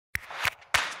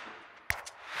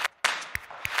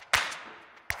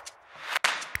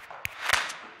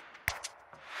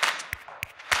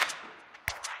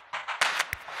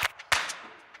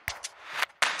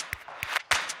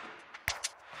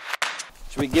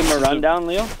we give them a rundown,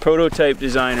 Leo? Prototype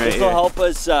design right here. This will help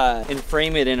us and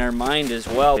frame it in our mind as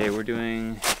well. Okay, we're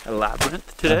doing a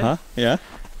labyrinth today. Yeah.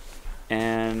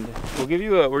 And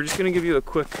we're just gonna give you a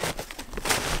quick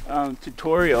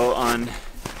tutorial on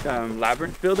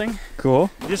labyrinth building.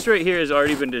 Cool. This right here has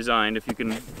already been designed, if you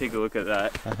can take a look at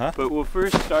that. But we'll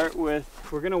first start with,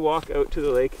 we're gonna walk out to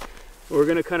the lake. We're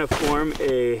gonna kind of form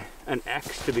an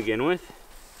X to begin with.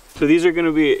 So these are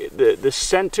gonna be, the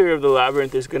center of the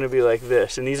labyrinth is gonna be like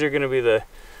this, and these are gonna be the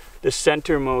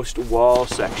centermost wall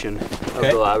section of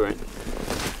the labyrinth.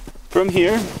 From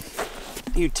here,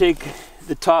 you take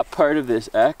the top part of this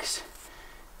X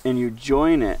and you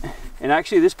join it. And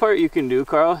actually this part you can do,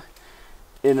 Carl,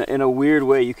 in a weird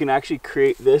way. You can actually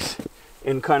create this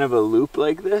in kind of a loop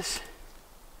like this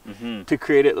to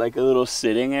create it like a little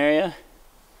sitting area.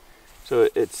 So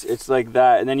it's like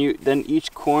that, and then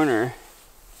each corner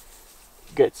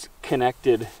gets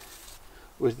connected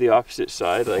with the opposite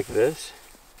side like this.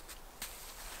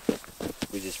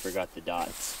 We just forgot the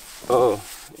dots. Oh,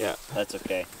 yeah. That's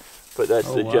okay. But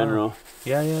that's the general.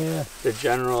 Yeah. The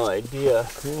general idea.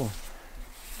 Cool.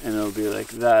 And it'll be like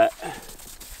that.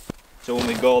 So when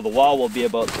we go, the wall will be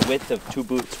about the width of 2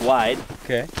 boots wide.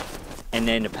 Okay. And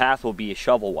then the path will be a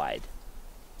shovel wide.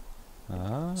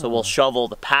 Ah. So we'll shovel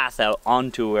the path out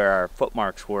onto where our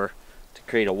footmarks were to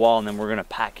create a wall, and then we're gonna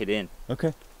pack it in.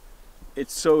 Okay.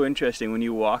 It's so interesting when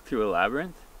you walk through a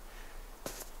labyrinth.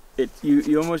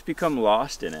 You almost become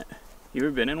lost in it. You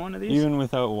ever been in one of these? Even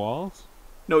without walls?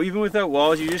 No, even without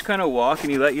walls, you just kind of walk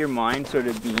and you let your mind sort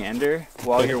of meander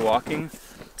while you're walking.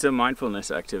 It's a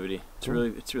mindfulness activity.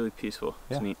 It's really peaceful.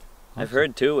 Yeah. It's neat. I've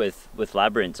heard too with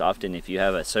labyrinths, often if you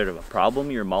have a sort of a problem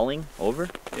you're mulling over,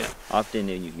 often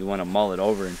you want to mull it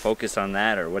over and focus on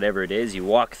that or whatever it is, you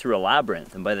walk through a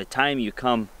labyrinth, and by the time you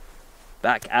come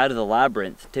back out of the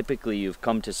labyrinth, typically you've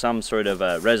come to some sort of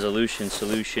a resolution,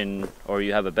 solution, or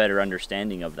you have a better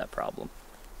understanding of that problem.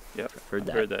 Yep, Heard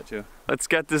that. heard that too. Let's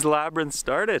get this labyrinth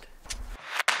started.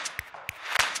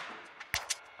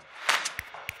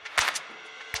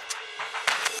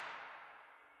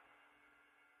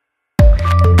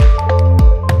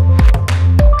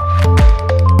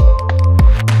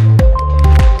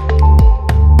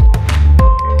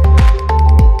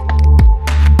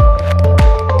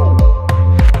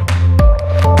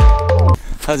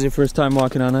 How's your first time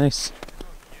walking on ice?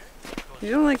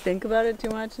 You don't like think about it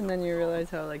too much, and then you realize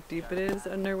how like deep it is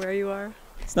under where you are.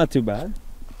 It's not too bad.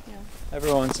 Yeah.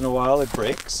 Every once in a while it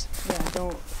breaks. Yeah,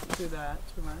 don't do that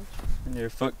too much. And your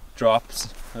foot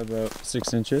drops about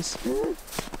 6 inches.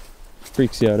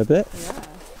 Freaks you out a bit.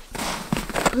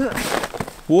 Yeah.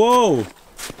 Whoa!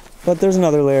 But there's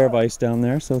another layer of ice down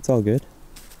there, so it's all good.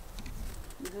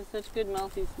 This is such good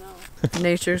melty snow.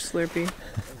 Nature Slurpee.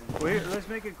 Wait, let's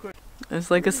make it quick. It's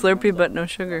like a Slurpee but no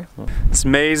sugar. This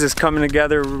maze is coming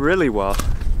together really well.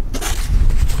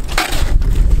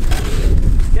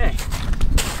 Okay.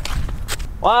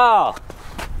 Wow!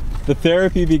 The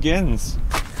therapy begins.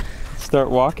 Start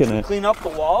walking it. Clean up the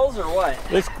walls or what?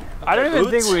 I don't even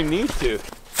think we need to.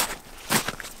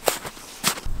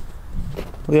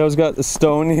 Leo's got the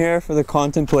stone here for the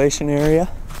contemplation area.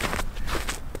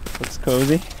 Looks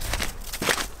cozy.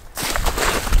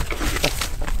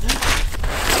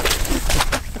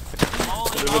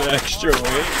 A little bit of extra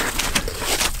weight.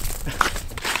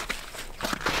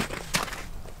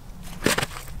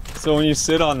 So when you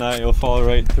sit on that, you'll fall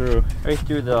right through. Right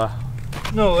through the...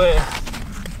 No way.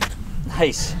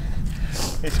 Nice.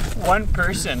 It's one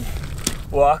person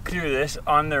walk through this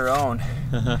on their own.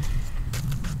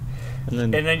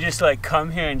 And then just like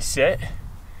come here and sit.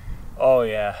 Oh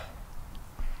yeah.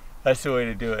 That's the way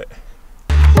to do it.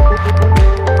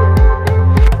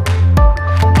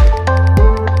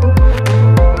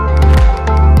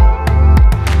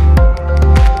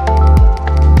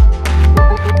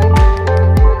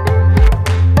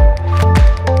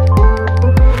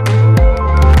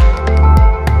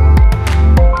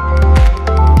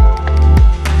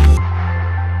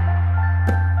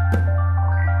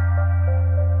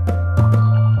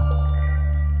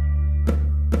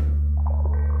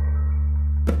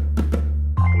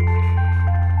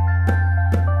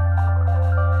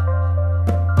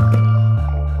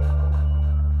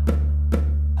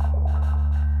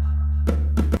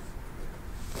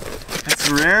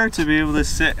 Rare to be able to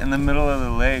sit in the middle of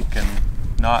the lake and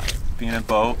not be in a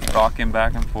boat rocking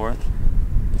back and forth.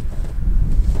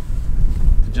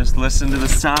 To just listen to the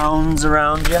sounds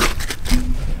around you.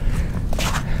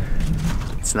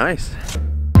 It's nice.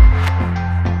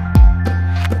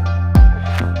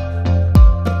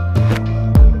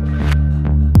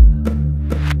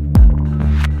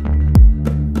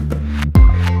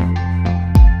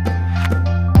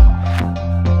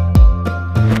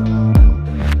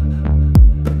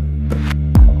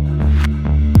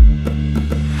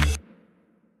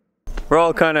 We're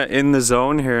all kind of in the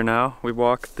zone here now. We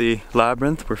walked the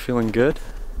labyrinth. We're feeling good.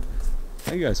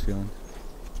 How you guys feeling?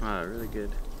 Really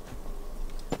good.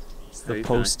 It's the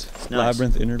post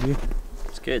labyrinth interview.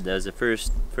 It's good. That was the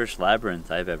first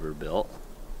labyrinth I've ever built.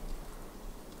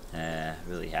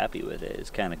 Really happy with it. It's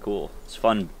kind of cool. It's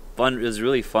fun. It was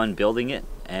really fun building it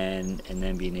and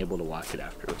then being able to walk it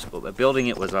afterwards. But building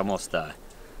it was almost the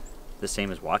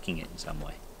same as walking it in some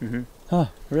way. Mm-hmm. Huh?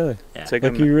 Really? Yeah. It's like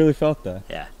you really felt that.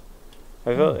 Yeah.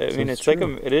 I mean, it's like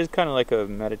it is kind of like a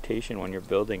meditation when you're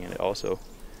building it. Also,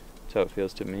 that's how it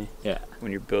feels to me. Yeah.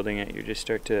 When you're building it, you just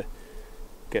start to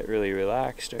get really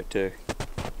relaxed, start to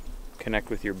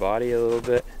connect with your body a little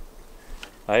bit.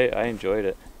 I enjoyed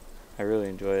it. I really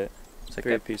enjoy it. It's like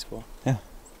very peaceful. Yeah.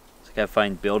 It's like I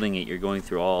find building it, you're going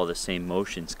through all the same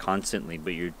motions constantly,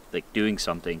 but you're like doing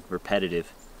something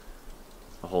repetitive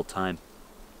the whole time.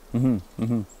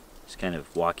 Just kind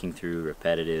of walking through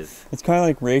repetitive. It's kind of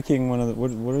like raking one of the,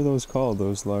 what are those called?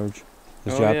 Those large,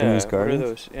 those Japanese gardens? What are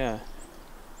those? Yeah.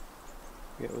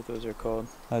 I forget what those are called.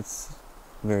 That's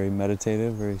very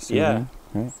meditative, very soothing. Yeah.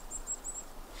 Right?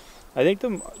 I think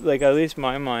like at least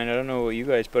my mind, I don't know what you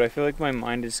guys, but I feel like my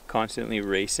mind is constantly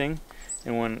racing,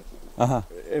 and when I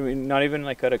mean, not even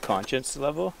like at a conscience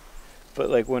level, but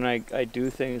like when I do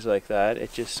things like that,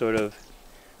 it just sort of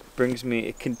brings me,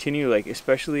 it continue, like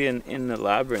especially in the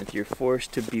labyrinth, you're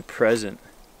forced to be present.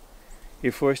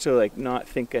 You're forced to like not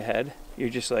think ahead. You're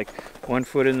just like one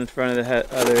foot in the front of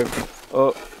the other.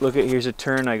 Oh, look at, here's a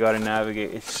turn I gotta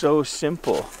navigate. It's so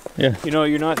simple. Yeah. You know,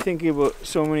 you're not thinking about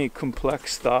so many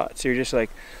complex thoughts. You're just like,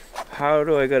 how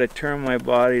do I gotta turn my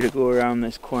body to go around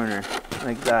this corner?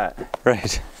 Like that.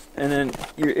 Right. And then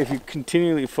if you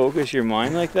continually focus your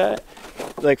mind like that,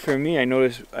 like for me, I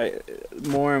notice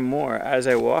more and more as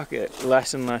I walk it,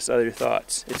 less and less other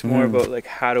thoughts. It's more about like,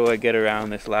 how do I get around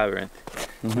this labyrinth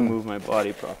and move my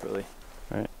body properly?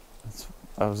 Right.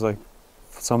 I was like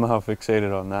somehow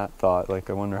fixated on that thought. Like,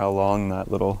 I wonder how long that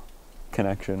little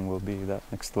connection will be, that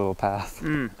next little path.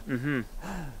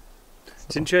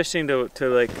 It's interesting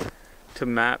to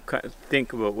map,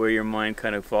 think about where your mind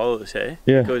kind of follows, hey?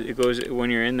 Yeah. It goes when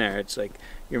you're in there, it's like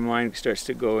your mind starts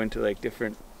to go into like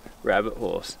different rabbit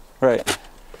holes. Right.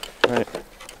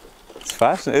 It's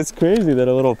fascinating. It's crazy that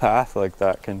a little path like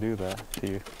that can do that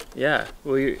to you. Yeah.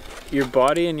 Well, your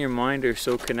body and your mind are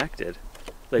so connected.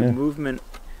 Like movement,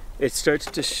 it starts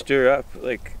to stir up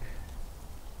like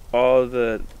all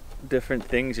the different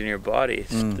things in your body.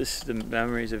 This is the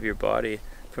memories of your body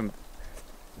from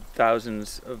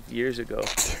thousands of years ago.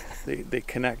 They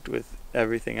connect with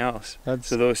everything else.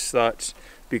 So those thoughts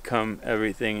become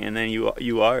everything, and then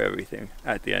you are everything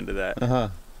at the end of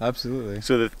that. Absolutely.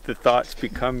 So the thoughts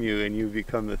become you, and you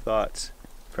become the thoughts.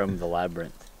 From the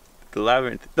labyrinth. The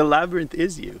labyrinth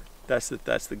is you. That's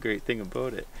the great thing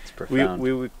about it. It's profound.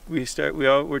 We're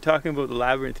talking about the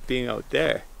labyrinth being out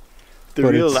there. The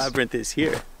real labyrinth is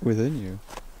here. Within you.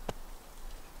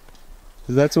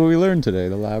 That's what we learned today.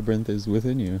 The labyrinth is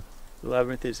within you. The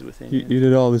labyrinth is within you. You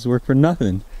did all this work for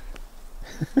nothing.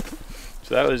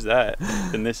 So that was that,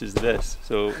 and this is this.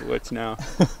 So what's now?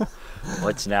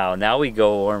 What's now? Now we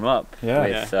go warm up.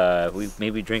 Yeah. We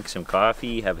maybe drink some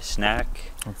coffee, have a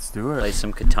snack. Let's do it. Play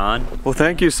some Catan. Well,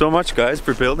 thank you so much, guys,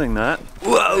 for building that.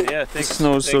 Whoa! Yeah, thanks. The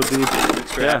snow's so deep.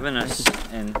 Thanks for having us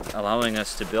and allowing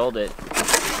us to build it.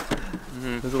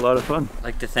 It was a lot of fun. I'd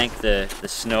like to thank the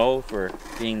snow for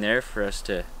being there for us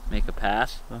to make a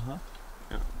path. Yeah,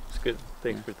 it's good.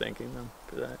 Thanks for thanking them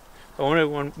for that. I wanted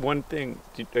one thing.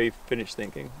 Are you finished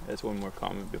thinking? That's one more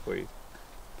comment before you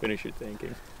finish your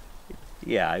thinking.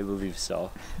 Yeah, I believe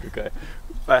so. Okay.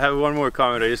 I have one more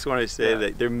comment. I just want to say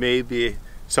that there may be,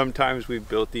 sometimes we've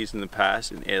built these in the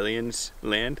past in aliens'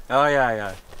 land. Oh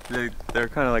yeah. They're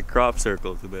kind of like crop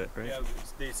circles a bit, right? Yeah,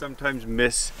 they sometimes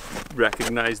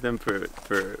recognize them for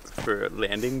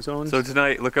landing zones. So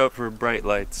tonight, look out for bright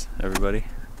lights, everybody.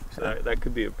 So that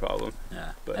could be a problem.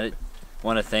 Yeah. But I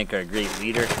want to thank our great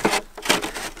leader,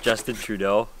 Justin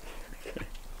Trudeau.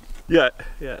 Yeah.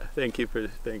 Thank you.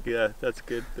 Yeah, that's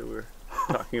good that we're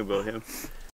talking about him.